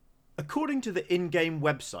According to the in-game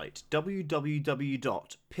website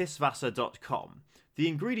www.pisswasser.com, the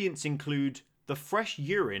ingredients include the fresh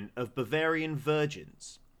urine of Bavarian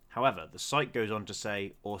virgins. However, the site goes on to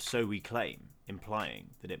say, or so we claim, implying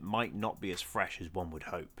that it might not be as fresh as one would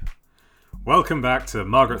hope. Welcome back to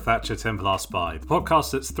Margaret Thatcher Templar Spy, the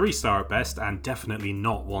podcast that's 3-star at best and definitely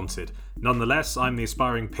not wanted. Nonetheless, I'm the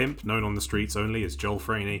aspiring pimp known on the streets only as Joel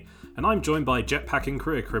Franey, and I'm joined by jetpacking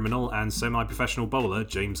career criminal and semi-professional bowler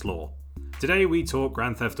James Law. Today we talk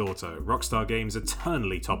Grand Theft Auto, Rockstar Games'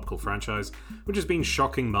 eternally topical franchise, which has been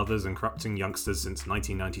shocking mothers and corrupting youngsters since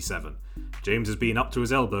 1997. James has been up to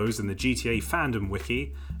his elbows in the GTA fandom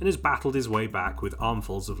wiki and has battled his way back with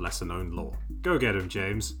armfuls of lesser-known lore. Go get him,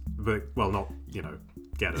 James. But, well, not,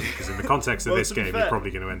 get him, because in the context of this game, you're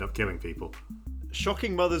probably going to end up killing people.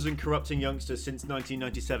 Shocking mothers and corrupting youngsters since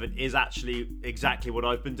 1997 is actually exactly what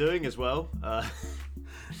I've been doing as well.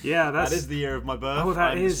 Yeah, that is the year of my birth. Oh,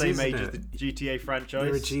 that I'm is, the same age it? as the GTA franchise.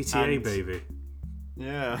 You're a GTA baby.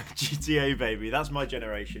 Yeah, GTA baby. That's my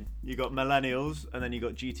generation. You got millennials, and then you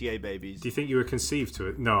got GTA babies. Do you think you were conceived to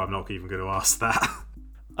it? No, I'm not even going to ask that.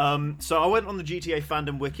 So I went on the GTA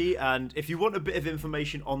fandom wiki, and if you want a bit of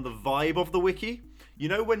information on the vibe of the wiki, you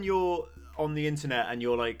know when you're on the internet and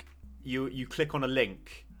you're like, you click on a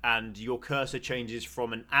link and your cursor changes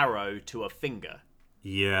from an arrow to a finger.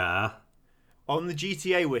 Yeah. On the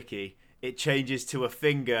GTA wiki, it changes to a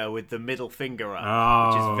finger with the middle finger up,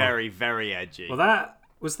 which is very, very edgy. Well,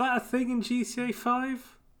 was that a thing in GTA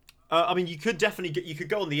 5? I mean, you could definitely you could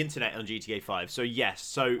go on the internet on GTA 5. So yes,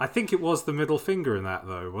 so I think it was the middle finger in that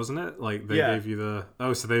though, wasn't it? Like they gave you the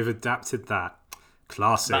so they've adapted that.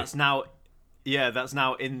 Classic. That's now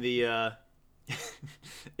in the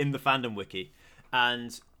in the fandom wiki,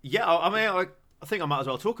 and I think I might as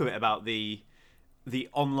well talk a bit about the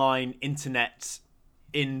online internet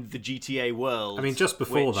in the GTA world. I mean, just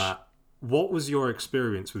before that, what was your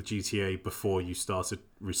experience with GTA before you started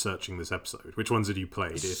researching this episode? Which ones had you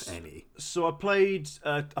played, if any? So I played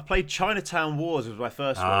Chinatown Wars was my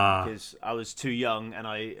first one because I was too young and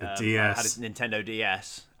I had a Nintendo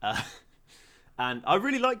DS. And I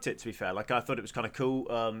really liked it, to be fair. Like, I thought it was kind of cool.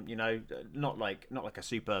 Not like a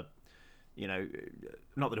super,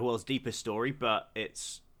 not the world's deepest story, but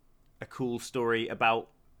it's a cool story about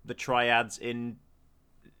the triads in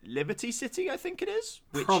Liberty City, I think it is.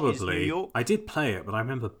 Which Probably. is New York. I did play it, but I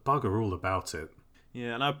remember bugger all about it.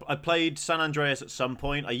 Yeah, and I played San Andreas at some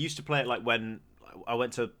point. I used to play it like when I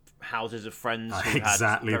went to houses of friends who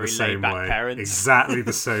exactly had very the same laid-back way. parents. Exactly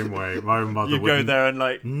the same way. My own mother would go there and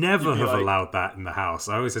never have allowed that in the house.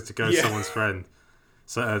 I always had to go to someone's friend,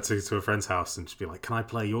 to a friend's house, and just be like, "Can I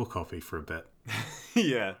play your copy for a bit?"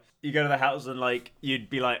 Yeah, you go to the house and you'd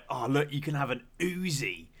be like, "Oh, look, you can have an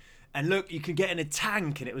Uzi." And look, you can get in a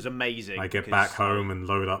tank, and it was amazing. I get back home and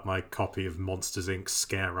load up my copy of Monsters Inc.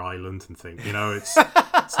 Scare Island and think,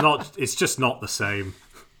 it's just not the same.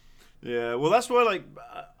 Yeah, well, that's why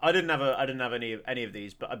I didn't have any of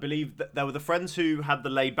these, but I believe that there were the friends who had the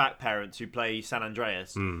laid back parents who play San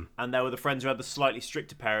Andreas, and there were the friends who had the slightly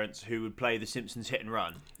stricter parents who would play The Simpsons Hit and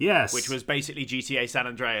Run. Yes, which was basically GTA San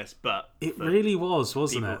Andreas, but it really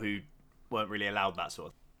wasn't people it? Who weren't really allowed that sort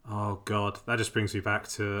of. Oh god, that just brings me back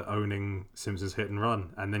to owning Simpsons Hit and Run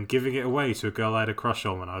and then giving it away to a girl I had a crush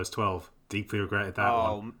on when I was 12. Deeply regretted that one.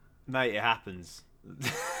 Oh, mate, it happens.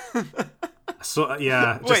 So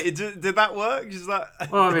yeah. Wait, did that work? Is that?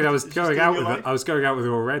 Well, I mean, I was going out with her. I was going out with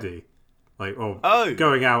her already,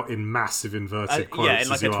 going out in massive inverted quotes. Yeah, in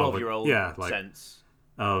like a 12-year-old sense.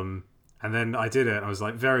 And then I did it. And I was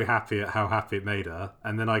very happy at how happy it made her.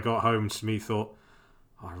 And then I got home and to me thought,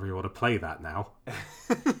 oh, I really want to play that now.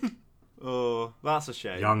 Oh, that's a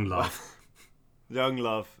shame. Young love. Young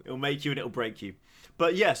love. It'll make you and it'll break you.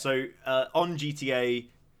 But yeah, so on GTA,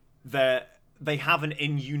 they have an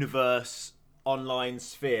in-universe online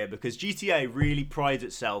sphere because GTA really prides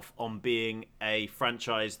itself on being a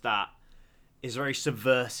franchise that is very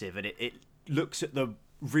subversive and it looks at the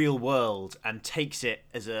real world and takes it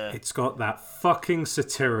as a... It's got that fucking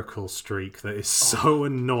satirical streak that is so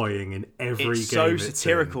annoying in every game. It's so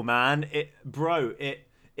satirical, man. It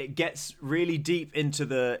gets really deep into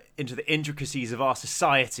the intricacies of our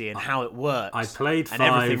society and how it works. I played 5,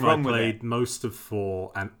 I played most of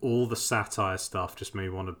 4, and all the satire stuff just made me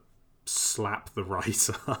want to slap the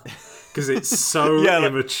writer because it's so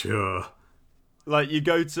immature. You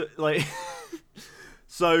go to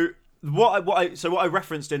so what I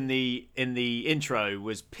referenced in the intro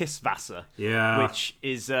was Pisswasser, which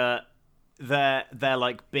is their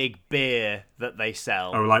big beer that they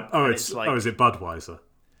sell. Is it Budweiser?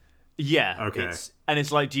 Yeah. Okay. It's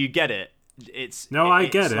do you get it? I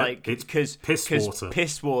get it. Like, it's piss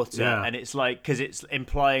water, yeah. And it's like because it's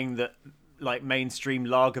implying that like mainstream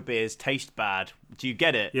lager beers taste bad. Do you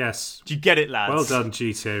get it? Yes. Do you get it, lads? Well done,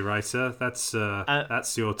 GTA writer.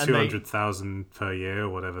 That's your 200,000 per year or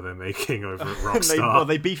whatever they're making over at Rockstar.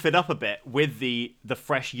 They beef it up a bit with the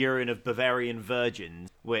fresh urine of Bavarian virgins,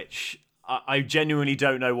 which I genuinely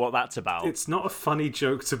don't know what that's about. It's not a funny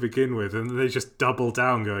joke to begin with, and they just double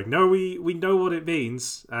down, going, "No, we know what it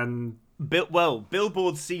means." And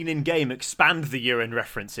Billboard's seen in game expand the urine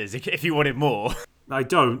references if you wanted more. I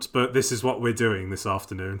don't, but this is what we're doing this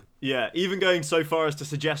afternoon. Yeah, even going so far as to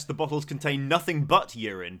suggest the bottles contain nothing but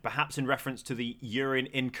urine, perhaps in reference to the urine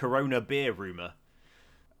in Corona beer rumour.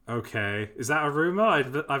 Okay, is that a rumour?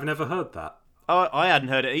 I've never heard that. Oh, I hadn't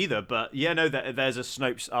heard it either, but yeah, no, there's a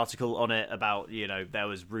Snopes article on it about, there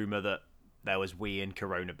was rumour that there was wee in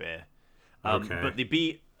Corona beer. Okay. But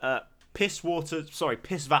the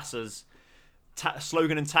Pisswasser's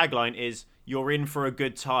slogan and tagline is, "You're in for a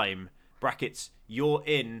good time," brackets, "You're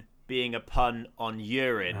in," being a pun on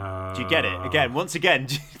urine. Do you get it? Once again,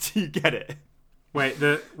 do you get it? Wait,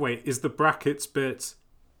 is the brackets bit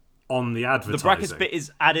on the advertising? The brackets bit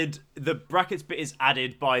is added. The brackets bit is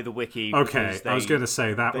added by the wiki. Okay, I was going to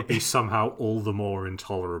say that would be somehow all the more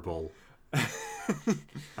intolerable.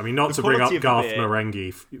 I mean, not to bring up Garth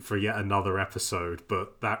Marenghi for yet another episode,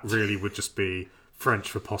 but that really would just be French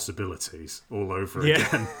for possibilities all over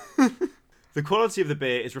again. The quality of the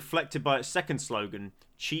beer is reflected by its second slogan,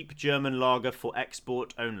 "Cheap German lager for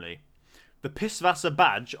export only." The Pisswasser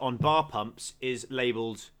badge on bar pumps is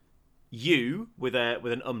labelled U with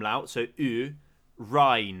an umlaut, so U,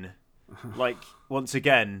 Rhine. Like, once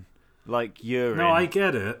again, like urine. No, I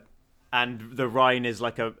get it. And the Rhine is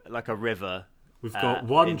like a river. We've got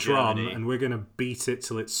one drum, Germany. and we're going to beat it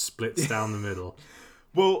till it splits down the middle.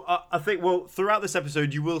 Well, I think throughout this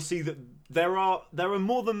episode, you will see that there's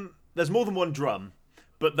more than one drum,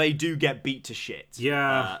 but they do get beat to shit.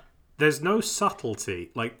 Yeah, there's no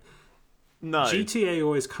subtlety. Like, no. GTA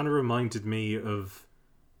always kind of reminded me of...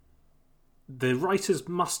 The writers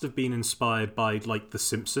must have been inspired by, like, The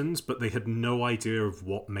Simpsons, but they had no idea of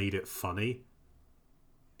what made it funny.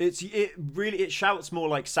 It shouts more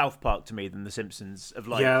like South Park to me than The Simpsons. Of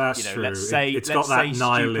like, yeah, that's true. It's got that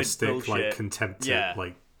nihilistic, like, contempt,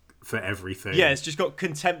 like, for everything. Yeah, it's just got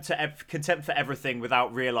contempt for everything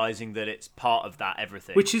without realizing that it's part of that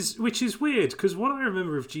everything. Which is weird, because what I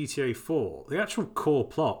remember of GTA 4, the actual core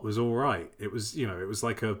plot was all right. It was,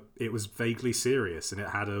 it was vaguely serious, and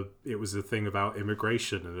it was a thing about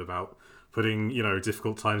immigration and about putting,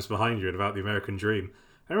 difficult times behind you and about the American dream.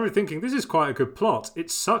 I remember thinking, this is quite a good plot.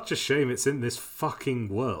 It's such a shame it's in this fucking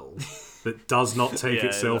world that does not take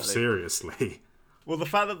itself seriously. Well, the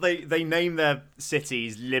fact that they name their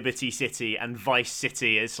cities Liberty City and Vice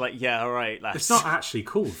City, it's like, yeah, all right, lads. It's not actually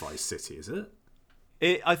called Vice City, is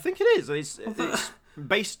it? I think it is.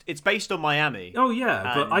 It's based on Miami. Oh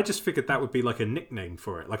yeah, but I just figured that would be like a nickname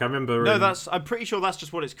for it. Like I remember. I'm pretty sure that's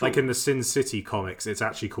just what it's called. Like in the Sin City comics, it's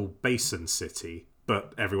actually called Basin City,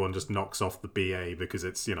 but everyone just knocks off the BA because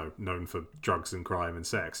it's known for drugs and crime and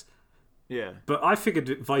sex. Yeah. But I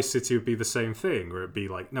figured Vice City would be the same thing, where it'd be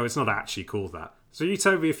like, no, it's not actually called that. So you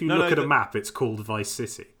tell me if you look at a map, it's called Vice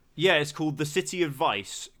City. Yeah, it's called the City of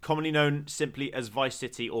Vice, commonly known simply as Vice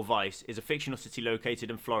City or Vice, is a fictional city located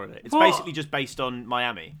in Florida. It's basically just based on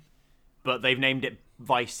Miami, but they've named it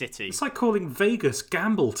Vice City. It's like calling Vegas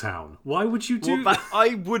Gambletown. Why would you do that?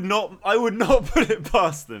 I would not put it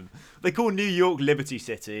past them. They call New York Liberty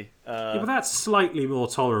City. Yeah, but that's slightly more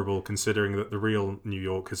tolerable considering that the real New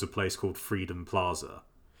York is a place called Freedom Plaza.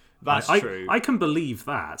 That's true. I can believe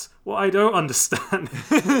that. What I don't understand...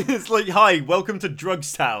 It's like, hi, welcome to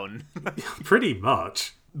Drugstown. Pretty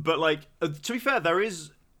much. But, like, to be fair, there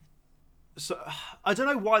is... So, I don't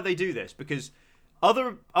know why they do this, because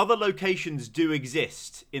other locations do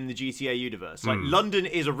exist in the GTA universe. Like, London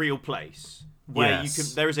is a real place where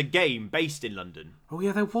there is a game based in London. Oh,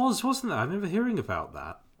 yeah, there wasn't there? I remember hearing about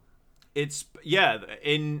that. It's,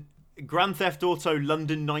 in Grand Theft Auto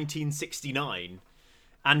London 1969...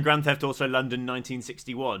 and Grand Theft Auto London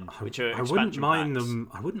 1961, which are expansion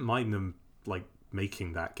packs. I wouldn't mind them like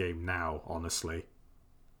making that game now, honestly.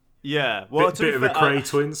 Yeah, well, bit of the Cray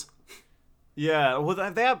twins. Yeah, well,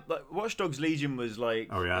 they have. Like, Watch Dogs Legion was like.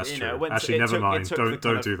 Oh yeah, that's true. Actually, never mind.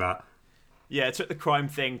 Don't do that. Yeah, it took the crime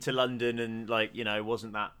thing to London, and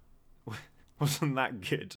wasn't that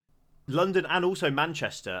good. London and also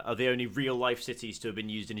Manchester are the only real life cities to have been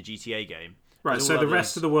used in a GTA game. Right, so the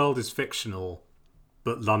rest of the world is fictional.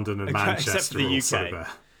 But London and Manchester except for the are also UK. there.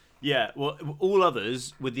 Yeah, well, all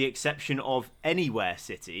others, with the exception of Anywhere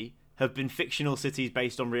City, have been fictional cities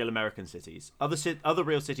based on real American cities. Other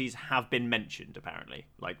real cities have been mentioned, apparently,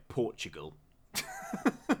 like Portugal.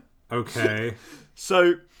 Okay.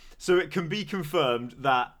 So it can be confirmed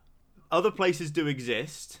that other places do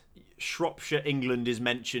exist. Shropshire, England is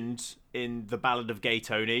mentioned in the Ballad of Gay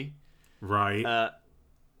Tony. Right.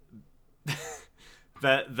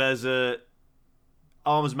 There's a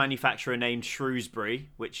arms manufacturer named Shrewsbury,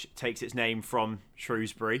 which takes its name from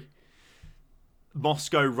Shrewsbury.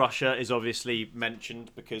 Moscow, Russia is obviously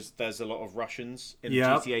mentioned because there's a lot of Russians in the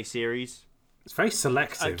GTA series. It's very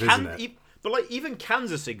selective, isn't it? But like even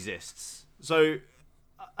Kansas exists. So,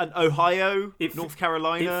 and Ohio, North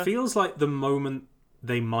Carolina. It feels like the moment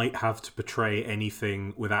they might have to portray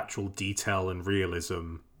anything with actual detail and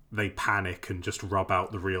realism, they panic and just rub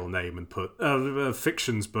out the real name and put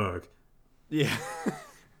Fictionsburg. Yeah.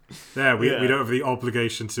 There, we don't have the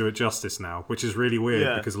obligation to do it justice now, which is really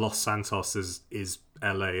weird because Los Santos is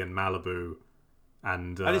LA and Malibu,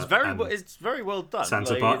 and it's very well done.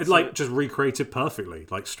 Santa Barbara, just recreated perfectly,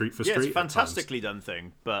 like street for street. Yeah, it's a fantastically done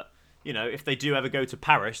thing. But if they do ever go to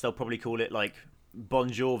Paris, they'll probably call it like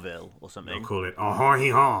Bonjourville or something. They'll call it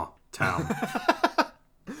Ahoy-ha town.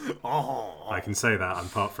 I can say that. I'm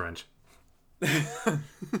part French.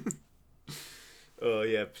 Oh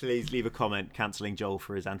yeah, please leave a comment cancelling Joel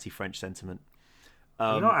for his anti-French sentiment.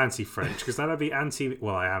 I'm not anti-French because that'd be anti.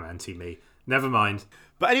 Well, I am anti-me. Never mind.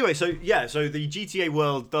 But anyway, so the GTA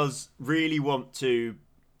world does really want to,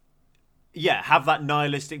 have that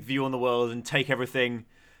nihilistic view on the world and take everything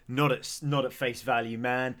not at face value,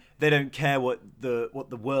 man. They don't care what the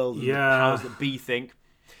world and the powers that be think.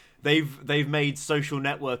 They've made social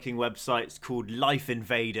networking websites called Life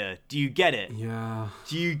Invader. Do you get it? Yeah.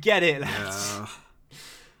 Do you get it, lads? Yeah.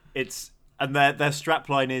 And their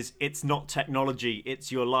strapline is, it's not technology,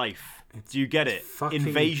 it's your life. Do you get it?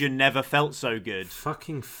 Invasion never felt so good.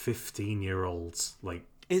 Fucking 15-year-olds. Like,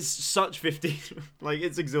 it's such 15. Like,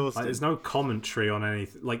 it's exhausting. There's no commentary on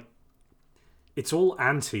anything. Like, it's all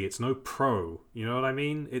anti. It's no pro. You know what I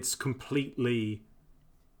mean? It's completely,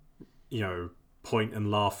 point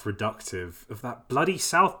and laugh reductive of that bloody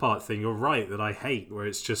South Park thing. You're right, that I hate, where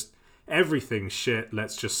it's just everything's shit.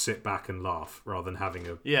 Let's just sit back and laugh rather than having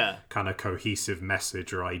a kind of cohesive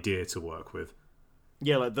message or idea to work with.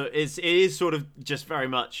 Yeah, like it is sort of just very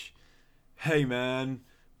much, hey man,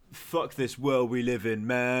 fuck this world we live in,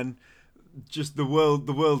 man. Just the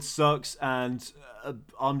world sucks, and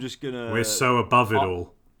I'm just gonna. We're so above it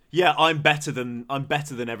all. Yeah, I'm better than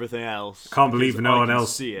everything else. Can't believe no one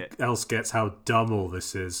else gets how dumb all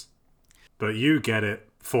this is. But you get it,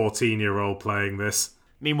 14-year-old playing this.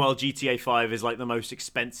 Meanwhile, GTA 5 is like the most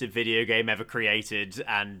expensive video game ever created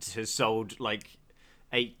and has sold like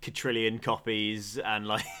 8 quadrillion copies, and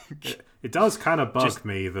like it does kind of bug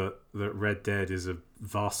me that Red Dead is a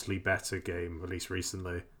vastly better game, at least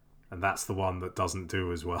recently, and that's the one that doesn't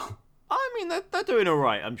do as well. I mean, they're doing all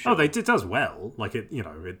right, I'm sure. Oh, it does well. Like it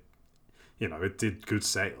did good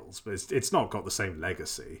sales, but it's not got the same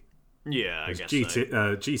legacy. Yeah, I guess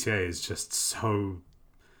GTA is just so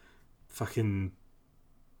fucking.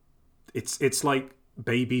 It's like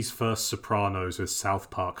baby's first Sopranos with South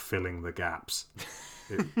Park filling the gaps.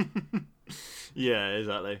 Yeah,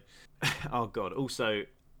 exactly. Oh god. Also,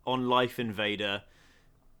 on Life Invader,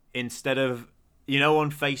 instead of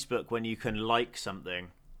on Facebook when you can like something.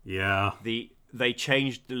 Yeah. They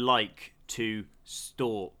changed the like to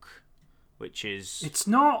stalk, which is... It's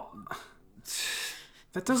not...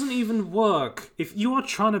 That doesn't even work. If you are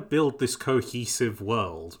trying to build this cohesive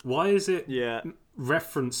world, why is it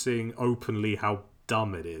referencing openly how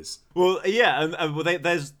dumb it is? Well, yeah,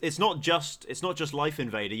 and it's not just Life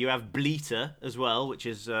Invader. You have Bleater as well, which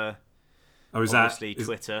is obviously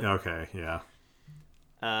Twitter. Okay, yeah.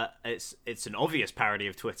 It's an obvious parody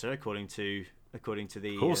of Twitter, according to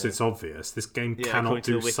the... Of course it's obvious. This game cannot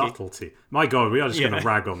do subtlety. My god, we are just going to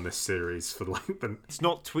rag on this series for like... It's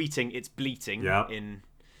not tweeting, it's bleating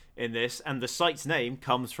in this. And the site's name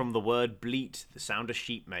comes from the word bleat, the sound a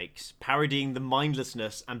sheep makes, parodying the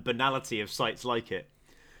mindlessness and banality of sites like it.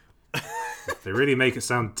 They really make it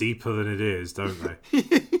sound deeper than it is, don't they?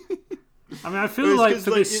 I mean, I feel like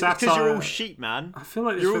for this satire... Because you're all sheep, man. I feel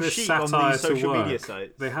like you're for all this sheep satire on these social to work, media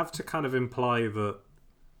sites. They have to kind of imply that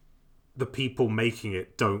the people making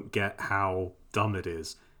it don't get how dumb it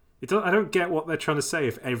is. I don't get what they're trying to say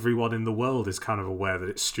if everyone in the world is kind of aware that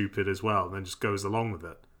it's stupid as well and then just goes along with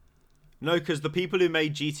it. No, because the people who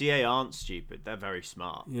made GTA aren't stupid. They're very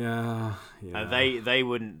smart. Yeah. They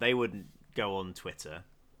wouldn't go on Twitter.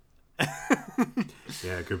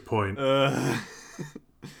 Yeah, good point.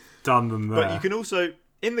 Done them there. But you can also,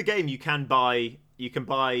 in the game, you can buy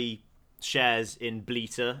shares in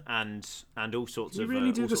Bleater and all sorts of. You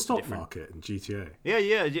really do the stock different... market in GTA.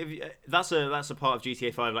 Yeah. That's a part of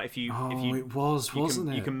GTA 5. Like if you, it was, wasn't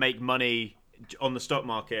it? You can make money on the stock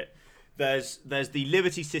market. There's the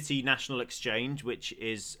Liberty City National Exchange, which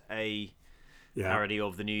is a parody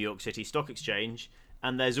of the New York City Stock Exchange,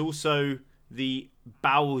 and there's also the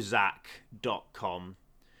Bowsack.com,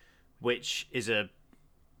 which is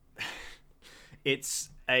it's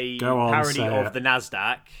a parody of the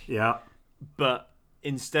Nasdaq. Yeah. But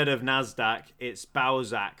instead of Nasdaq, it's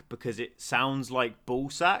Bowsack because it sounds like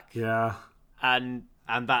ballsack. Yeah. And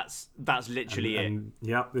that's literally it.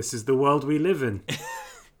 Yeah, this is the world we live in.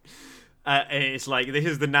 It's like, this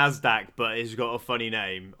is the Nasdaq, but it's got a funny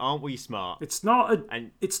name. Aren't we smart? It's not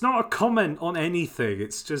a comment on anything.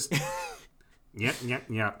 It's just yep.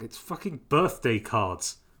 It's fucking birthday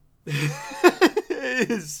cards. It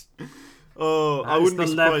is. Oh, I wouldn't be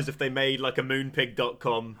surprised if they made like a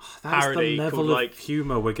Moonpig.com parody the level called like of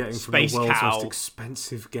humour we're getting from the world's most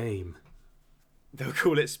expensive game. They'll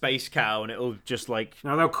call it Space Cow, and it'll just like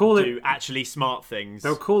they'll call do actually smart things.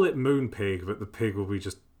 They'll call it Moonpig, but the pig will be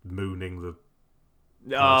just mooning the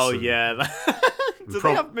person. Oh yeah. Do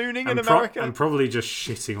they have mooning in America? And probably just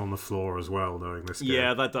shitting on the floor as well, knowing this game.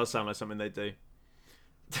 Yeah, that does sound like something they do.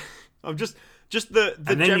 I'm just the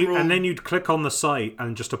general... And then you'd click on the site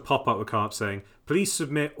and just a pop-up would come up saying, please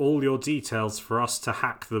submit all your details for us to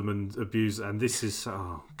hack them and abuse. And this is...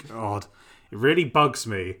 Oh, God. It really bugs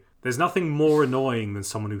me. There's nothing more annoying than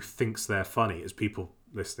someone who thinks they're funny, as people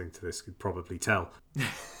listening to this could probably tell.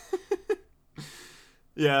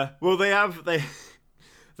 Yeah. Well, they have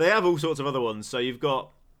all sorts of other ones. So you've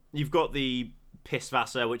got the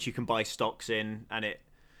Pisswasser, which you can buy stocks in, and it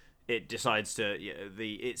decides to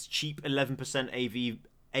it's cheap 11%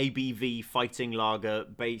 ABV fighting lager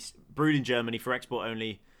brewed in Germany for export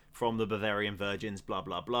only from the Bavarian Virgins, blah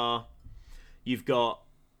blah blah. You've got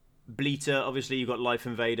Bleater, obviously you've got Life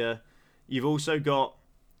Invader. You've also got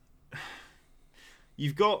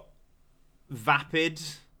Vapid,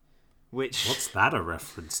 which... What's that a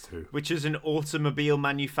reference to? Which is an automobile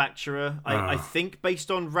manufacturer. I think based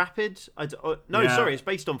on Rapid. It's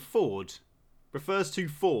based on Ford. Refers to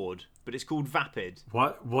Ford, but it's called Vapid.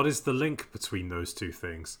 What is the link between those two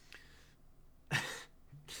things?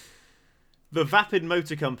 The Vapid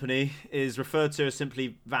Motor Company is referred to as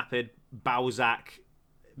simply Vapid, Bowsack,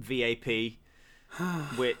 VAP,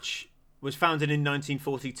 which was founded in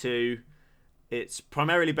 1942. It's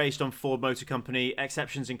primarily based on Ford Motor Company.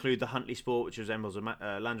 Exceptions include the Huntley Sport, which resembles a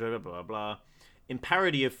Land Rover, blah, blah, blah. In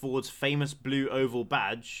parody of Ford's famous blue oval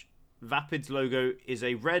badge, Vapid's logo is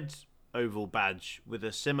a red oval badge with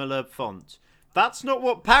a similar font. That's not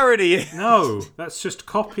what parody is. No, that's just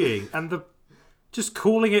copying. And just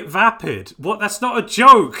calling it Vapid. What? That's not a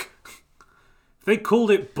joke. If they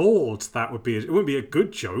called it Bored, it wouldn't be a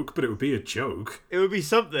good joke, but it would be a joke. It would be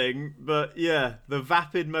something, but yeah, the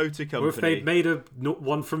Vapid Motor Company. Or if they'd made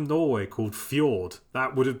one from Norway called Fjord,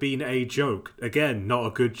 that would have been a joke. Again, not a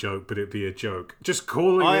good joke, but it'd be a joke. Just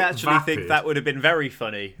calling it I actually Vapid. think that would have been very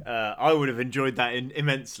funny. I would have enjoyed that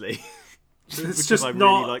immensely. It's just I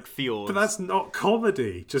not, really like fjords. But that's not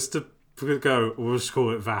comedy. Just to go, we'll just call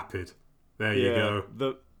it Vapid. There you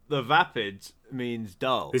go. The Vapid means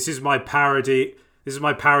dull. This is my parody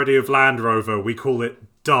of Land Rover. We call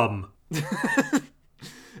it dumb.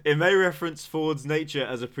 It may reference Ford's nature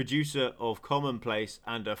as a producer of commonplace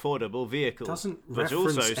and affordable vehicles, but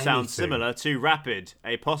also sounds similar to Rapid,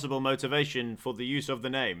 a possible motivation for the use of the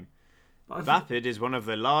name. Vapid is one of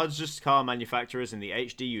the largest car manufacturers in the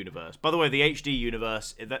HD universe. By the way, the HD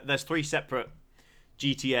universe, there's 3 separate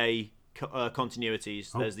GTA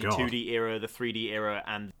continuities. There's the 2D era, the 3D era,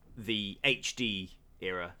 and the HD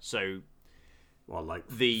era. So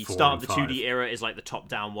the start of the 2D era is like the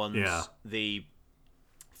top-down ones. Yeah. The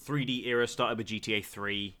 3D era started with GTA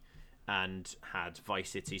 3 and had Vice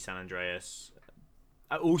City, San Andreas.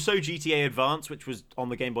 Also GTA Advance, which was on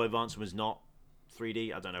the Game Boy Advance and was not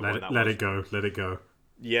 3D. I don't know why that was. Let it go.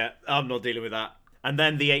 Yeah, I'm not dealing with that. And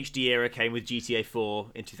then the HD era came with GTA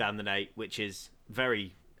 4 in 2008, which is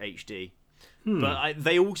very HD. But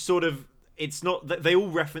they all sort of... It's not... They all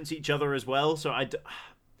reference each other as well, so I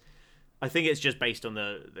think it's just based on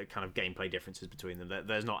the kind of gameplay differences between them.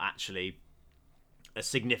 There's not actually a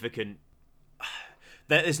significant...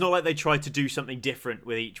 It's not like they try to do something different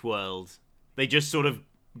with each world. They just sort of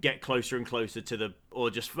get closer and closer to the... Or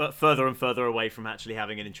just further and further away from actually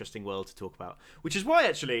having an interesting world to talk about. Which is why,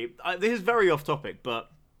 actually... this is very off topic,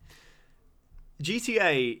 but...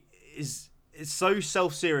 GTA is so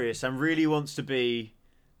self-serious and really wants to be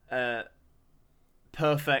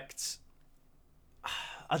perfect...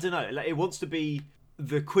 I don't know. It wants to be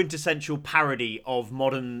the quintessential parody of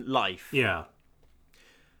modern life. Yeah.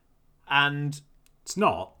 And it's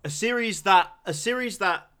not a series that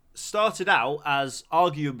started out as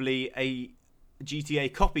arguably a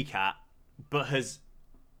GTA copycat, but has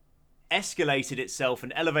escalated itself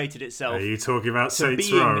and elevated itself. Are you talking about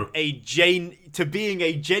Saints Row? To being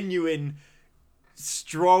a genuine,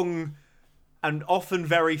 strong, and often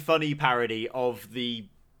very funny parody of the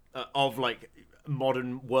of like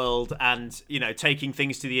modern world, and taking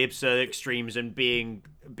things to the absurd extremes and being.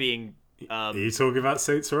 Are you talking about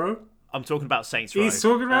Saints Row? I'm talking about Saints Row. He's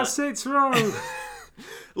talking about Saints Row.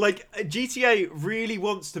 Like GTA really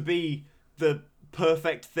wants to be the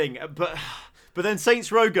perfect thing, but then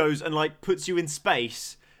Saints Row goes and like puts you in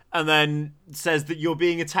space and then says that you're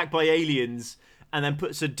being attacked by aliens and then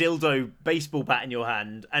puts a dildo baseball bat in your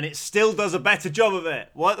hand, and it still does a better job of it.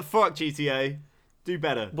 What the fuck, GTA? Do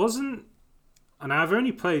better. And I've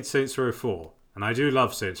only played Saints Row 4, and I do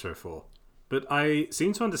love Saints Row 4, but I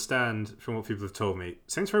seem to understand from what people have told me,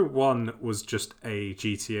 Saints Row 1 was just a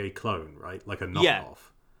GTA clone, right? Like a knockoff. Yeah.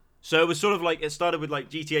 So it was sort of like, it started with like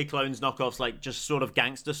GTA clones, knockoffs, like just sort of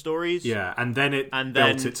gangster stories. Yeah, and then it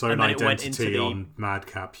built its own identity on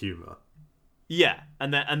madcap humour. Yeah,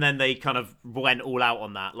 and then they kind of went all out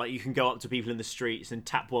on that. Like, you can go up to people in the streets and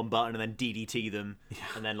tap one button and then DDT them,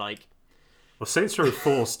 and then like... Well, Saints Row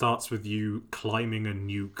 4 starts with you climbing a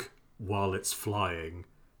nuke while it's flying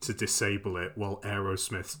to disable it, while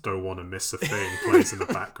Aerosmith's Don't Wanna Miss a Thing plays in the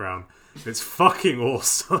background. It's fucking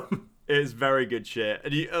awesome. It's very good shit.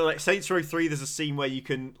 And like Saints Row 3, there's a scene where you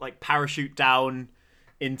can like parachute down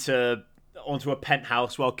onto a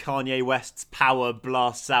penthouse while Kanye West's Power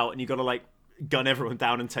blasts out, and you got to like gun everyone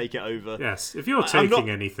down and take it over. Yes, if you're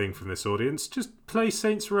taking anything from this audience, just play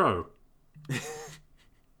Saints Row.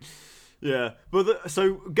 Yeah, but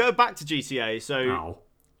so go back to GTA. So, ow.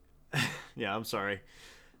 Yeah, I'm sorry.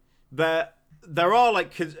 There are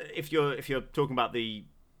like, if you're talking about the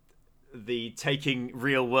taking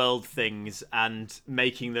real world things and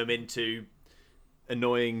making them into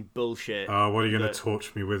annoying bullshit. What are you going to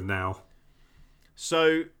torture me with now?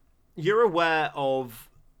 So you're aware of...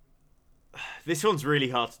 This one's really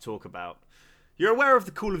hard to talk about. You're aware of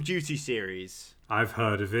the Call of Duty series? I've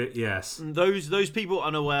heard of it, yes. Those people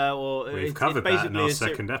unaware, or we've covered that in our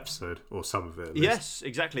second episode, or some of it at least. Yes,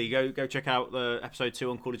 exactly. Go check out the episode 2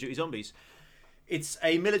 on Call of Duty Zombies. It's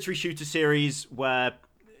a military shooter series where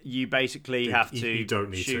you basically have to... You don't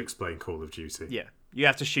need to explain Call of Duty. Yeah. You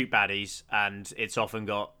have to shoot baddies, and it's often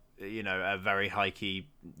got, a very high-key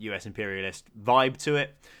US imperialist vibe to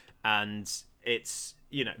it. And it's,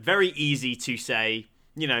 very easy to say,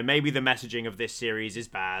 maybe the messaging of this series is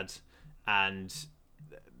bad, and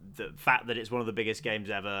the fact that it's one of the biggest games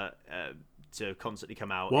ever to constantly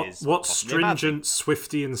come out is... What stringent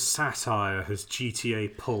Swiftian satire has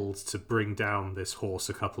GTA pulled to bring down this horse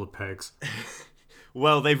a couple of pegs?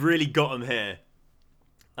 Well, they've really got them here.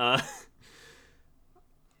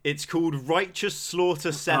 It's called Righteous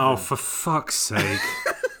Slaughter 7. Oh, for fuck's sake.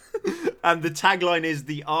 And the tagline is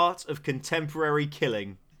The Art of Contemporary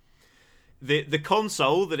Killing. The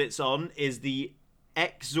console that it's on is the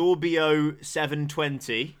Exorbio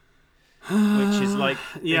 720, which is like...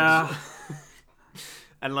 Yeah.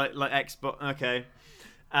 And like Xbox... Okay.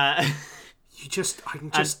 I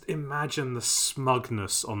can just imagine the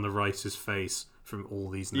smugness on the writer's face from all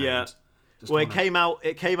these names. Yeah. Well, it came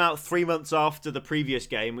out 3 months after the previous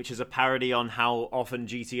game, which is a parody on how often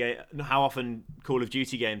Call of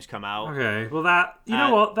Duty games come out. Okay, well you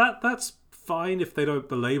know what? That's fine if they don't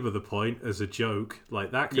belabor the point as a joke.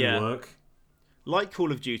 Like, that can work. Like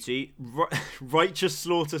Call of Duty, Righteous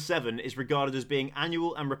Slaughter 7 is regarded as being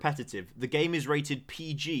annual and repetitive. The game is rated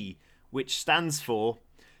PG, which stands for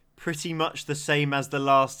pretty much the same as the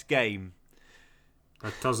last game.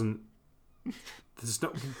 That doesn't...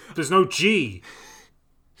 There's no G.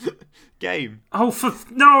 Game. Oh,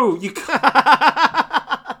 no! You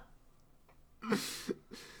can't...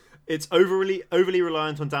 It's overly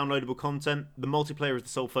reliant on downloadable content. The multiplayer is the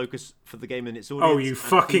sole focus for the game and its audience. Oh, you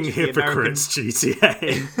fucking hypocrites,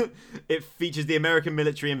 GTA. It features the American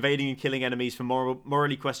military invading and killing enemies for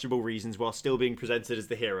morally questionable reasons while still being presented as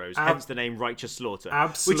the heroes. Hence the name Righteous Slaughter.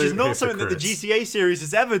 Absolute which is not hypocrites. something that the GTA series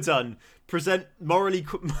has ever done. Present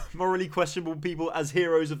morally questionable people as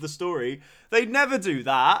heroes of the story. They never do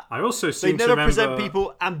that. I also seem to remember... present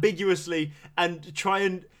people ambiguously and try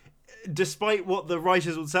and... Despite what the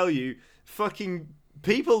writers will tell you, fucking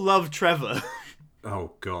people love Trevor.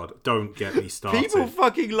 Oh, God. Don't get me started. People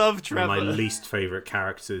fucking love Trevor. One of my least favourite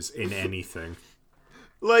characters in anything.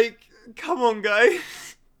 Like, come on,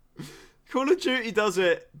 guys. Call of Duty does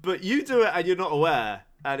it, but you do it and you're not aware.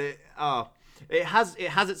 And It has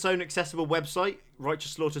its own accessible website,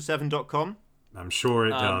 righteousslaughter7.com. I'm sure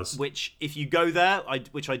it does. Which, if you go there,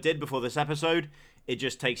 which I did before this episode, it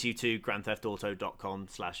just takes you to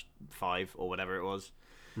grandtheftauto.com/5 or whatever it was,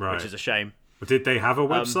 right. Which is a shame. But did they have a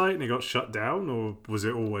website and it got shut down, or was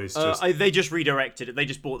it always just... They just redirected it. They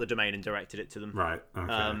just bought the domain and directed it to them. Right,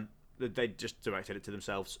 okay. They just directed it to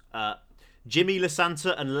themselves. Jimmy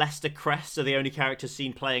LaSanta and Lester Crest are the only characters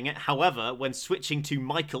seen playing it. However, when switching to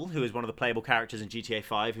Michael, who is one of the playable characters in GTA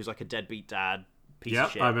 5, who's like a deadbeat dad, piece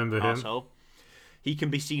of shit, I remember arsehole, he can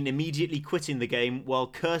be seen immediately quitting the game while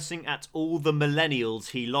cursing at all the millennials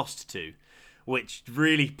he lost to, which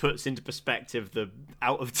really puts into perspective the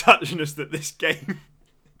out-of-touchness that this game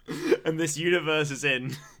and this universe is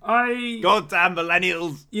in. Goddamn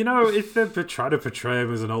millennials! You know, if they're trying to portray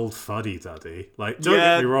him as an old fuddy-duddy, like, don't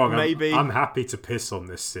get me wrong, I'm happy to piss on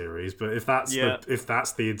this series, but if that's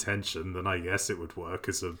the intention, then I guess it would work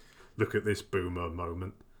as a look at this boomer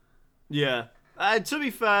moment. Yeah. To be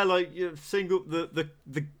fair, like,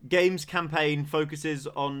 the game's campaign focuses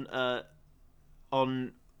on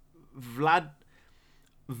Vladislav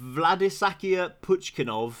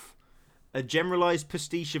Puchkinov, a generalized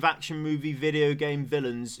pastiche of action movie video game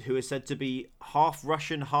villains who are said to be half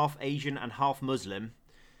Russian, half Asian, and half Muslim.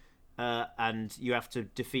 And you have to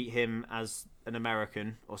defeat him as an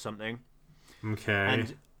American or something. Okay.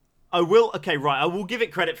 And I will give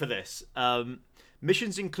it credit for this.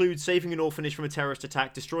 Missions include saving an orphanage from a terrorist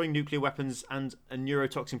attack, destroying nuclear weapons and a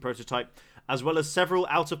neurotoxin prototype, as well as several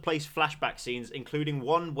out-of-place flashback scenes, including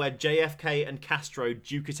one where JFK and Castro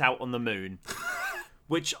duke it out on the moon.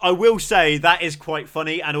 Which I will say, that is quite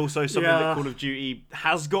funny, and also something that Call of Duty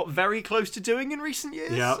has got very close to doing in recent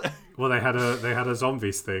years. Yeah. Well, they had a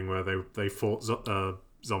zombies thing where they fought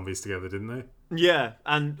zombies together, didn't they? Yeah,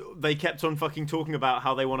 and they kept on fucking talking about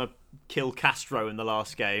how they want to kill Castro in the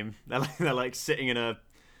last game. They're like sitting in a...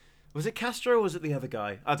 Was it Castro or was it the other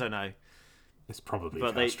guy? I don't know. It's probably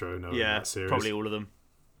Castro, that series. Probably all of them.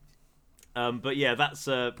 But yeah, that's...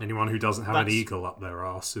 anyone who doesn't have an eagle up their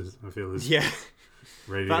arse, I feel is... Yeah.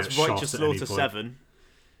 Ready to that's get Righteous shot at any Slaughter point. 7.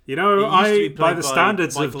 You know, by the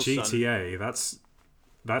standards of Michael's GTA,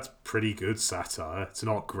 that's pretty good satire. It's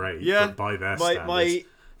not great, yeah, but by their standards.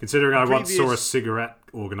 Considering I once saw a cigarette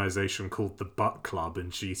organisation called the Butt Club in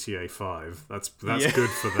GTA 5, that's good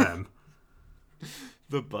for them.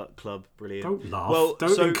 The Butt Club, brilliant. Don't laugh.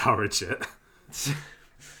 Don't encourage it.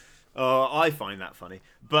 I find that funny.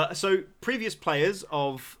 But so previous players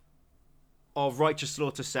of Righteous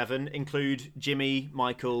Slaughter 7 include Jimmy,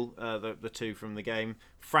 Michael, the two from the game,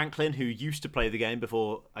 Franklin, who used to play the game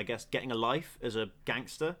before, I guess, getting a life as a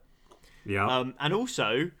gangster. Yeah. And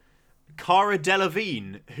also Cara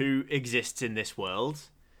Delevingne, who exists in this world,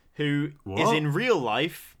 who is in real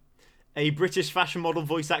life a British fashion model,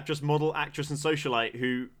 voice actress, model, actress, and socialite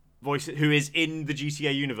who is in the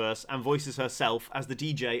GTA universe and voices herself as the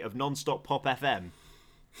DJ of Non-Stop Pop FM.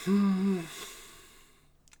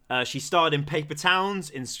 She starred in Paper Towns,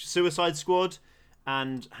 in Suicide Squad,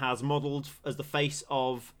 and has modelled as the face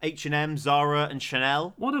of H&M, Zara, and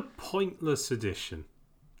Chanel. What a pointless addition.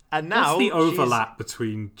 And now what's the overlap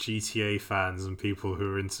between GTA fans and people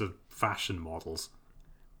who are into fashion models?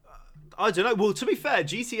 I don't know. Well, to be fair,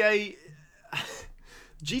 GTA's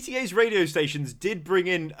radio stations did bring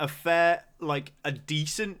in a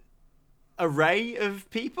decent array of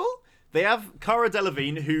people. They have Cara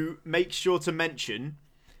Delevingne, who makes sure to mention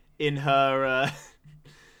in her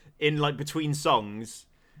between songs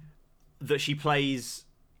that she plays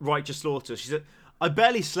Righteous Slaughter. She said, "I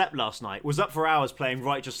barely slept last night. Was up for hours playing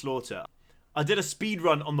Righteous Slaughter. I did a speed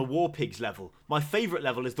run on the War Pigs level. My favourite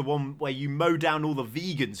level is the one where you mow down all the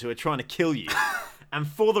vegans who are trying to kill you. And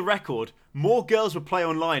for the record, more girls would play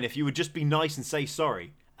online if you would just be nice and say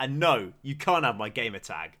sorry. And no, you can't have my gamer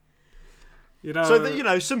tag." You know,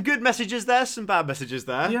 so, some good messages there, some bad messages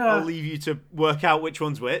there. Yeah. I'll leave you to work out which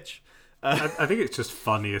one's which. I think it's just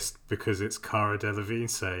funniest because it's Cara Delevingne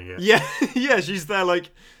saying it. Yeah, yeah, she's there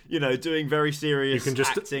doing very serious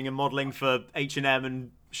acting and modelling for H&M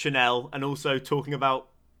and Chanel, and also talking about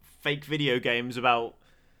fake video games about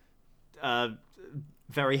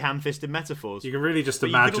very ham-fisted metaphors. You can really just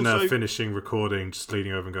imagine her finishing recording, just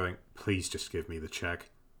leaning over and going, "Please just give me the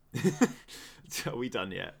check." Are we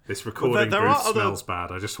done yet? This recording booth smells bad.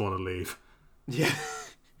 I just want to leave. Yeah.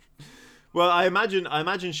 Well, I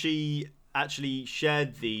imagine she actually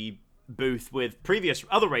shared the booth with previous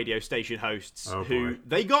other radio station hosts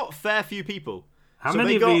they got a fair few people. How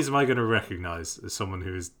many of these am I going to recognise as someone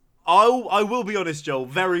who is I will be honest, Joel.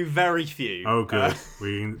 Very, very few. Oh, good.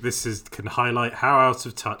 Can highlight how out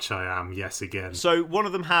of touch I am. Yes, again. So one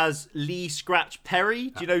of them has Lee Scratch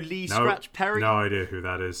Perry. Do you know Lee Scratch Perry? No idea who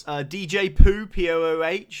that is. DJ Pooh, Pooh,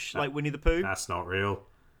 like Winnie the Pooh. That's not real.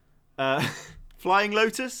 Flying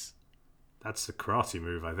Lotus. That's a karate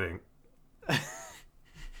move, I think.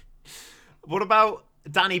 What about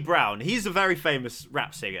Danny Brown? He's a very famous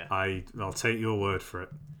rap singer. I'll take your word for it.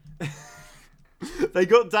 They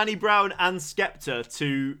got Danny Brown and Skepta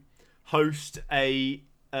to host a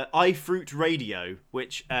iFruit Radio,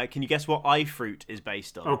 which can you guess what iFruit is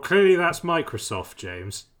based on? Oh, clearly that's Microsoft,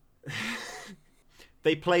 James.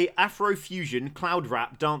 They play Afrofusion, cloud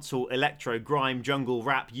rap, dancehall, electro, grime, jungle,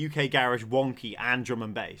 rap, UK garage, wonky, and drum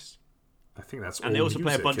and bass. I think that's and they also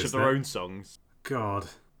play a bunch of their own songs. God.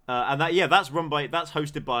 And that's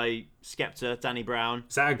hosted by Skepta, Danny Brown.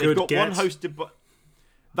 Is that a good get? They've got one hosted by.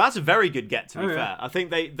 That's a very good get, to be fair. I think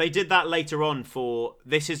they did that later on for.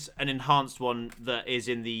 This is an enhanced one that is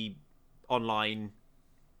in the online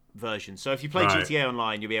version. So if you play GTA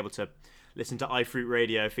Online, you'll be able to listen to iFruit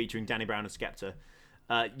Radio featuring Danny Brown and Skepta.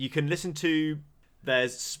 You can listen to.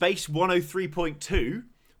 There's Space 103.2,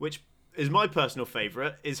 which is my personal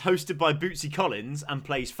favourite, is hosted by Bootsy Collins and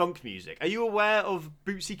plays funk music. Are you aware of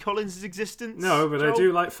Bootsy Collins' existence? No, but Joel? I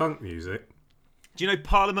do like funk music. Do you know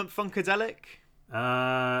Parliament Funkadelic?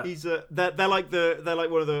 They're like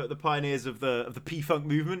one of the pioneers of the P-Funk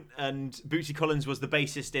movement, and Bootsy Collins was the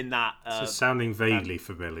bassist in that. It's sounding vaguely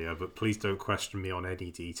familiar, but please don't question me on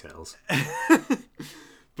any details.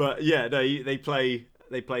 But yeah, no, they play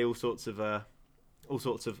all sorts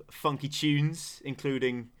of funky tunes,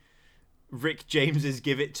 including Rick James's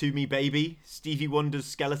 "Give It to Me, Baby," Stevie Wonder's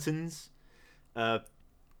 "Skeletons,"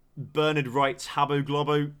 Bernard Wright's Habbo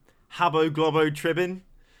Globo Tribbin',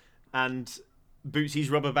 and Bootsy's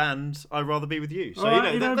rubber band "I'd Rather Be With You."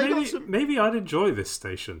 So maybe I'd enjoy this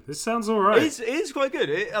station. This sounds alright. It is quite good.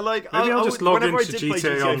 I'll just log into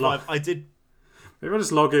GTA Online. 5, I did. Maybe I'll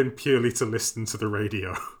just log in purely to listen to the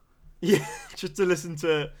radio. Yeah, just to listen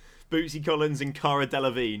to Bootsy Collins and Cara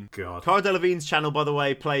Delevingne. God. Cara Delevingne's channel, by the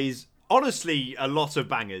way, plays honestly a lot of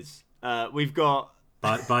bangers. We've got.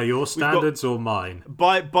 By your standards or mine?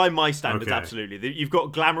 By my standards, okay. Absolutely. You've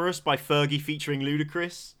got Glamorous by Fergie featuring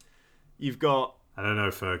Ludacris. You've got... I don't know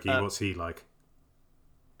Fergie. What's he like?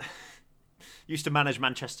 Used to manage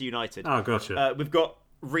Manchester United. Oh, gotcha. We've got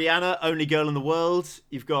Rihanna, Only Girl in the World.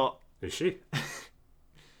 You've got... Is she?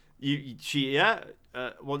 She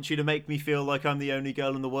wants you to make me feel like I'm the only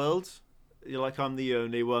girl in the world. You're like I'm the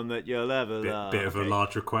only one that you'll ever love. Bit of a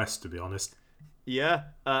large request, to be honest. Yeah.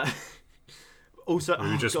 Also,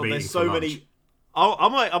 there's so lunch? many...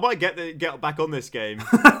 I might get back on this game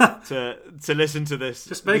to listen to this.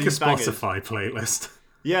 Just make a Spotify playlist.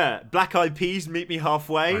 Yeah, Black Eyed Peas, Meet Me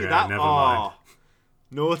Halfway. Okay, never mind.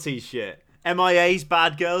 Naughty shit. MIA's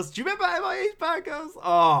Bad Girls. Do you remember MIA's Bad Girls?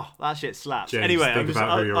 Oh, that shit slaps. James, anyway, I'm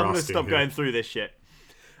going to stop going through this shit.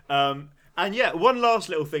 And yeah, one last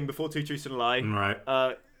little thing before Two Truths and a Lie.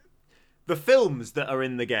 Right. The films that are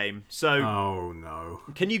in the game. So. Oh no.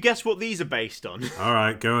 Can you guess what these are based on? All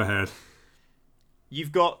right, go ahead.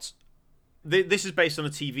 You've got... This is based on a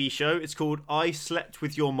TV show. It's called I Slept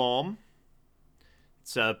With Your Mom.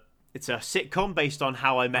 It's a sitcom based on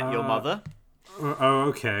How I Met Your Mother. Oh,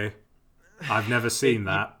 okay. I've never seen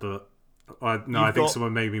that, but... I think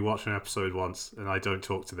someone made me watch an episode once, and I don't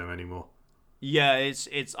talk to them anymore. Yeah,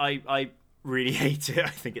 I really hate it. I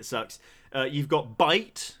think it sucks. You've got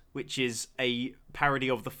Bite, which is a parody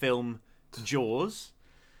of the film Jaws.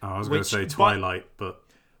 Oh, I was going to say Twilight, but...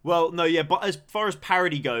 Well, no, yeah, but as far as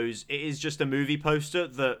parody goes, it is just a movie poster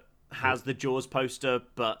that has the Jaws poster,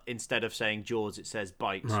 but instead of saying Jaws, it says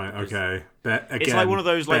Bite. Right, okay. Again, it's like one of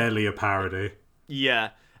those, barely a parody. Yeah,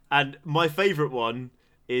 and my favourite one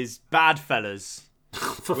is Bad Fellas.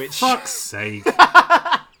 For fuck's sake.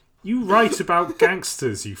 You write about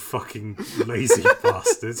gangsters, you fucking lazy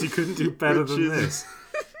bastards. You couldn't do better than this.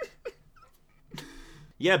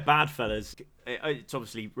 Yeah, Bad Fellas. It's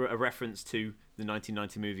obviously a reference to the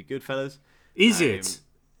 1990 movie Goodfellas. Is it?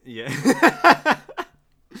 Yeah. I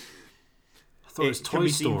thought it was Toy can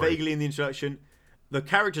be Story. Seen vaguely in the introduction. The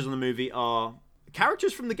characters on the movie are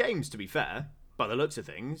characters from the games, to be fair, by the looks of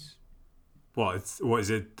things. What is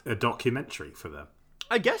it? A documentary for them?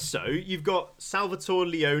 I guess so. You've got Salvatore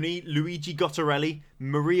Leone, Luigi Gottarelli,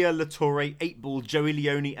 Maria Latorre, 8-Ball, Joey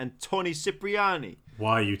Leone, and Tony Cipriani.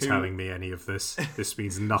 Why are you telling me any of this? This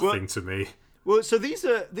means nothing to me. Well, so these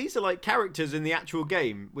are like characters in the actual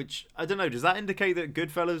game, which I don't know. Does that indicate that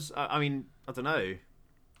Goodfellas? I mean, I don't know.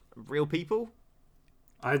 Real people.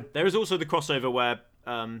 There is also the crossover where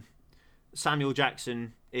Samuel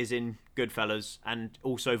Jackson is in Goodfellas and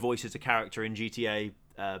also voices a character in GTA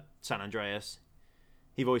San Andreas.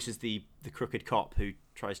 He voices the crooked cop who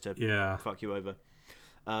tries to fuck you over.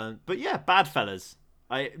 But yeah, Badfellas.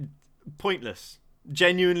 Pointless.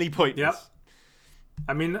 Genuinely pointless. Yep.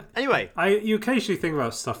 I mean, anyway, you occasionally think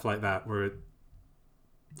about stuff like that where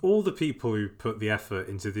all the people who put the effort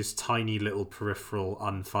into this tiny little peripheral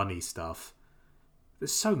unfunny stuff,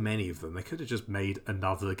 there's so many of them. They could have just made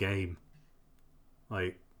another game.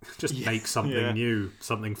 Like, just make something new,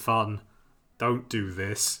 something fun. Don't do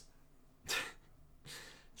this.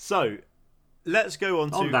 So, let's go on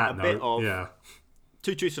to a bit of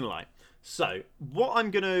Two Truths and a Lie. So, what I'm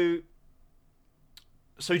going to...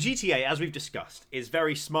 So, GTA, as we've discussed, is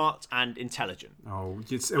very smart and intelligent. Oh,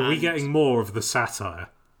 are we getting more of the satire?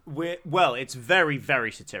 Well, it's very,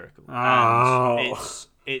 very satirical. Oh. And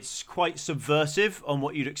it's quite subversive on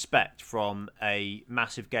what you'd expect from a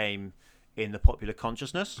massive game in the popular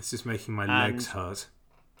consciousness. This is making my legs hurt.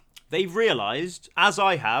 They've realised, as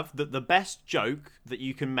I have, that the best joke that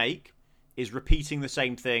you can make is repeating the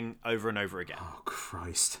same thing over and over again. Oh,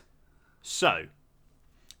 Christ. So,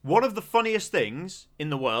 one of the funniest things in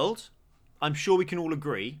the world, I'm sure we can all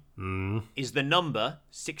agree, is the number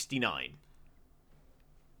 69.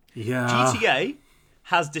 Yeah. GTA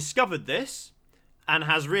has discovered this and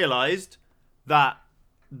has realised that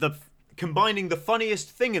combining the funniest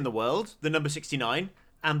thing in the world, the number 69,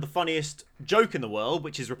 and the funniest joke in the world,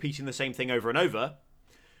 which is repeating the same thing over and over,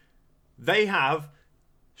 they have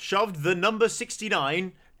shoved the number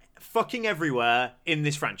 69 fucking everywhere in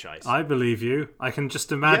this franchise. I believe you. I can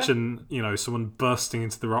just imagine, someone bursting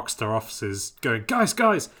into the Rockstar offices going,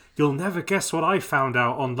 guys, you'll never guess what I found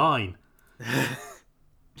out online.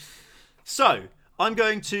 So, I'm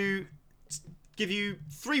going to give you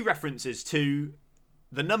 3 references to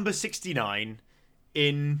the number 69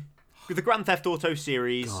 in the Grand Theft Auto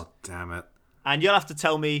series. God damn it. And you'll have to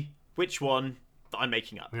tell me which one that I'm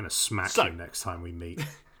making up. I'm going to smack you next time we meet.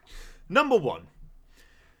 Number 1.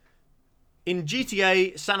 In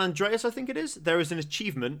GTA San Andreas, I think it is, there is an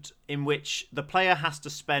achievement in which the player has to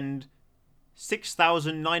spend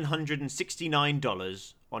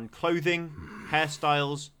 $6,969 on clothing,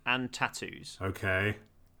 hairstyles, and tattoos. Okay.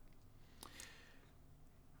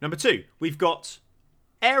 Number 2, we've got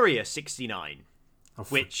Area 69,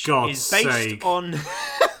 which is based on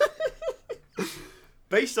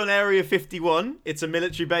based on Area 51. It's a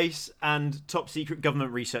military base and top secret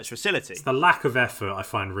government research facility. It's the lack of effort I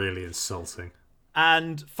find really insulting.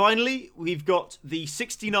 And finally, we've got the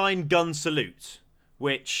 69 gun salute,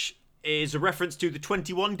 which is a reference to the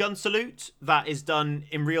 21 gun salute that is done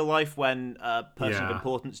in real life when a person of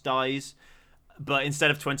importance dies. But instead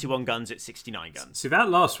of 21 guns, it's 69 guns. See, that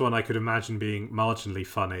last one I could imagine being marginally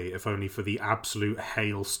funny, if only for the absolute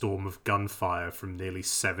hailstorm of gunfire from nearly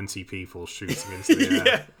 70 people shooting into the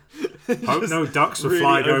air. Hope no ducks were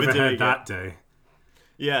flying overhead that day.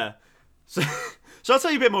 Yeah. So I'll tell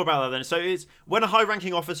you a bit more about that then. So it's when a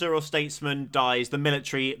high-ranking officer or statesman dies, the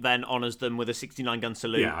military then honours them with a 69-gun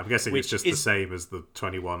salute. Yeah, I'm guessing it's just the same as the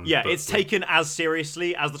 21. Yeah, it's taken as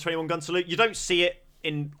seriously as the 21-gun salute. You don't see it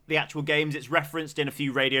in the actual games. It's referenced in a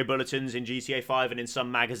few radio bulletins in GTA 5 and in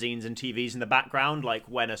some magazines and TVs in the background, like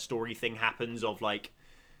when a story thing happens of like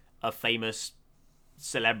a famous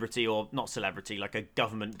celebrity, or not celebrity, like a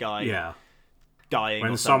government guy dying.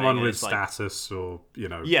 When or someone with like, status or,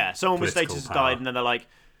 someone with status power died, and then they're like,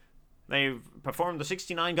 they performed the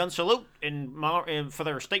 69-gun salute for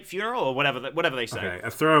their state funeral, or whatever they say. Okay, a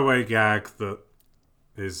throwaway gag that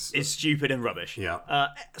is stupid and rubbish. Yeah.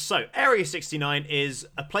 So, Area 69 is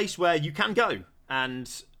a place where you can go,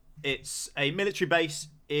 and it's a military base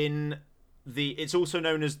it's also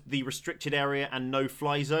known as the restricted area and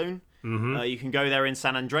no-fly zone. Mm-hmm. You can go there in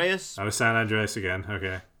San Andreas. Oh, San Andreas again,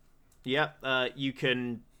 okay. Yeah, you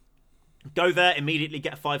can go there, immediately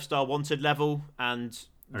get a 5-star wanted level, and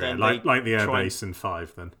then like the airbase in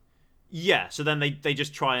 5 then. Yeah, so then they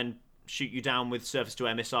just try and shoot you down with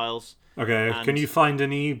surface-to-air missiles. Okay, can you find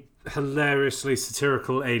any hilariously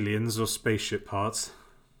satirical aliens or spaceship parts?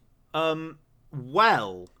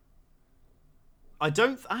 Well, I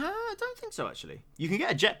don't think so, actually. You can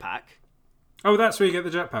get a jetpack. Oh, that's where you get the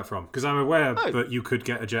jetpack from, because I'm aware that you could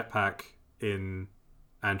get a jetpack in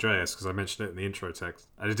Andreas, because I mentioned it in the intro text.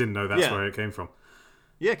 I just didn't know that's where it came from.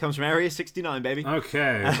 Yeah, it comes from Area 69, baby.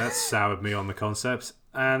 Okay, that soured me on the concept.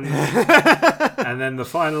 And then the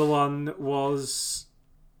final one was...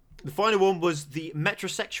 The final one was the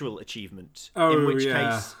metrosexual achievement, in which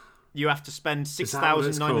case you have to spend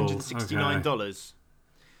 $6,969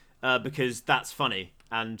 because that's funny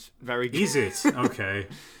and very good. Is it? Okay.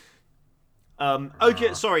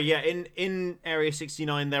 Okay, sorry, yeah. In Area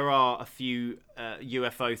 69, there are a few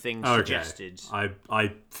UFO things suggested.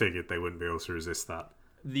 I figured they wouldn't be able to resist that.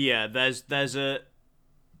 Yeah, there's a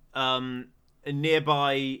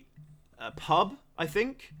nearby pub, I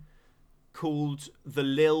think, called the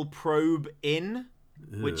Lil Probe Inn,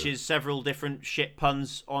 which is several different shit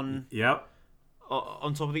puns on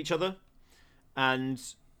on top of each other, and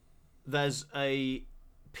there's a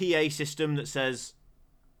PA system that says,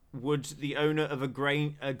 "Would the owner of a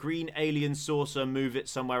green alien saucer move it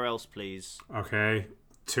somewhere else, please?" Okay,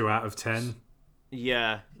 2 out of 10.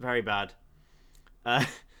 Yeah, very bad.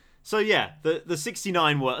 So yeah, the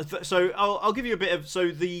 69 word. So I'll give you a bit of.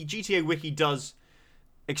 So the GTA Wiki does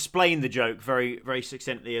explain the joke very, very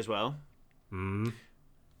succinctly as well.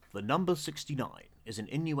 The number 69 is an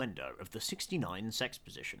innuendo of the 69 sex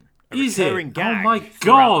position. A recurring gag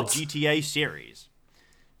throughout the GTA series.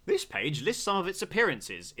 This page lists some of its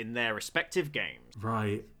appearances in their respective games.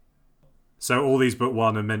 Right. So all these but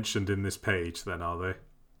one are mentioned in this page, then, are they?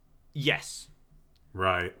 Yes.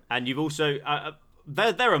 Right. And you've also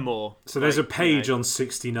there are more. So there's a page on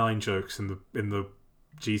 69 jokes in the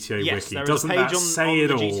GTA Wiki. Doesn't that say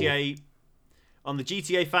it all? On the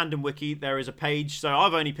GTA fandom wiki, there is a page. So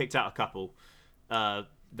I've only picked out a couple.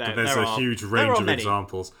 There's a huge range of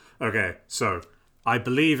examples. Okay, so I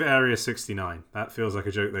believe Area 69. That feels like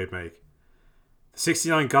a joke they'd make. The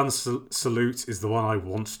 69 gun salute is the one I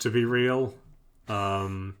want to be real. But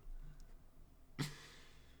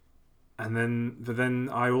then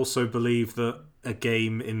I also believe that a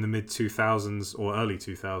game in the mid 2000s or early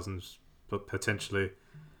 2000s, but potentially,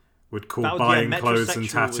 would call buying clothes and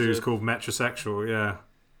tattoos called metrosexual. Yeah,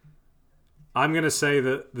 I'm gonna say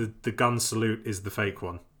that the gun salute is the fake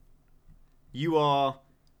one. You are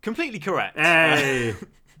completely correct. Hey,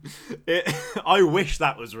 I wish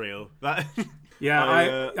that was real.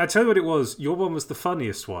 Yeah, I tell you what it was. Your one was the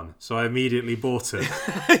funniest one, so I immediately bought it.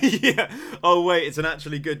 Yeah. Oh wait, it's an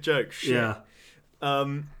actually good joke. Shit. Yeah.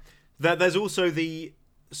 There's also the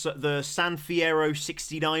San Fierro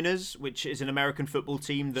 69ers, which is an American football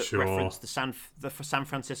team that referenced the San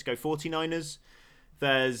Francisco 49ers.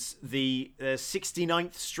 There's the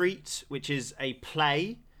 69th Street, which is a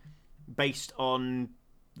play based on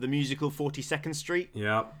the musical 42nd Street.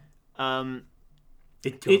 Yeah.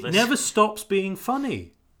 It never stops being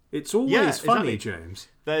funny. It's always funny, exactly.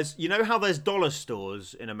 James. You know how there's dollar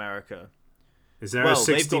stores in America? Is there a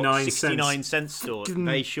 69 they've got 69 cent store.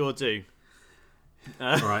 They sure do.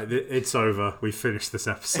 Alright, it's over. We finished this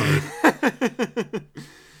episode.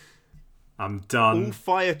 I'm done. All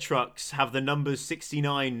fire trucks have the numbers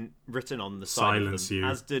 69 written on the side of them,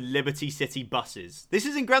 as do Liberty City buses. This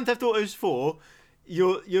is in Grand Theft Auto 4.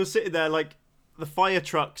 You're sitting there like the fire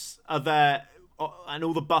trucks are there, and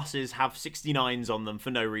all the buses have 69s on them for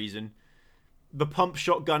no reason. The pump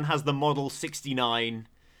shotgun has the model 69.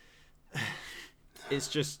 It's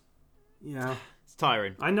just... Yeah. It's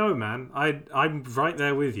tiring. I know, man. I'm right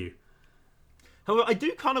there with you. However, I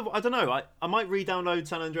do kind of... I don't know. I might re-download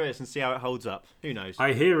San Andreas and see how it holds up. Who knows?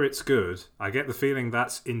 I hear it's good. I get the feeling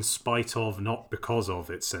that's in spite of, not because of,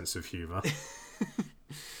 its sense of humour.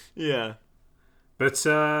 Yeah. But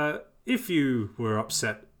if you were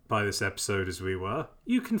upset by this episode as we were,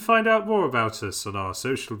 you can find out more about us on our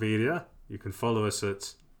social media. You can follow us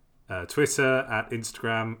at Twitter, at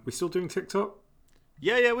Instagram. We still doing TikTok?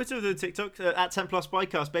 Yeah, we're still doing TikTok at 10 Plus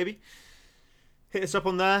Bycast, baby. Hit us up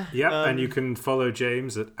on there. Yep, and you can follow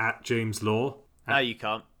James at James Law. No, you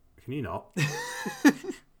can't. Can you not?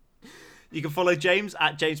 You can follow James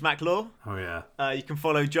at James MacLaw. Oh, yeah. You can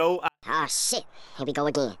follow Joel at... Ah, shit. Here we go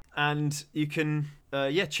again. And you can,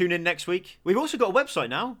 tune in next week. We've also got a website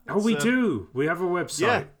now. We do. We have a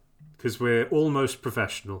website. Because we're almost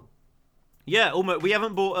professional. Yeah, almost. We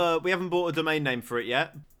haven't bought a domain name for it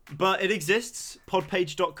yet. But it exists,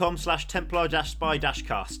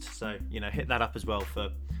 podpage.com/Templar-Spy-Cast. So, hit that up as well for,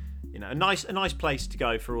 a nice place to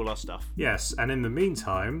go for all our stuff. Yes, and in the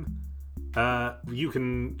meantime, you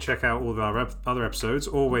can check out all of our other episodes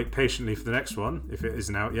or wait patiently for the next one if it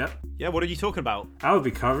isn't out yet. Yeah, what are you talking about? I'll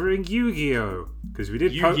be covering Yu-Gi-Oh! Because we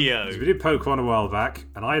did Pokemon a while back,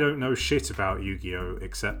 and I don't know shit about Yu-Gi-Oh!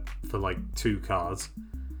 Except for like 2 cards.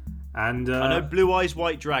 And I know Blue Eyes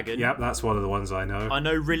White Dragon. Yep, that's one of the ones I know. I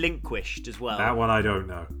know Relinquished as well. That one I don't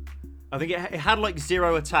know. I think it had like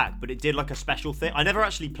 0 attack, but it did like a special thing. I never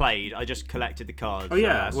actually played. I just collected the cards. Oh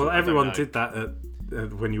yeah, well everyone did that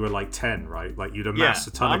when you were like 10, right? Like you'd amass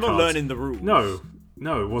a ton of cards. I'm not learning the rules. No,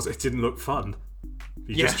 it didn't look fun.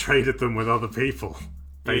 You just traded them with other people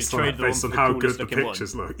based on how good the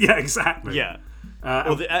pictures look. Yeah, exactly. Yeah.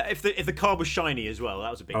 Or if the car was shiny as well,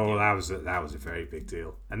 that was a big deal. Oh, that was a very big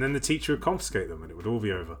deal. And then the teacher would confiscate them, and it would all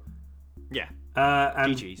be over. Yeah.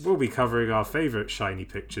 And GG's. we'll be covering our favourite shiny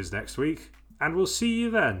pictures next week, and we'll see you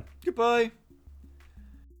then. Goodbye.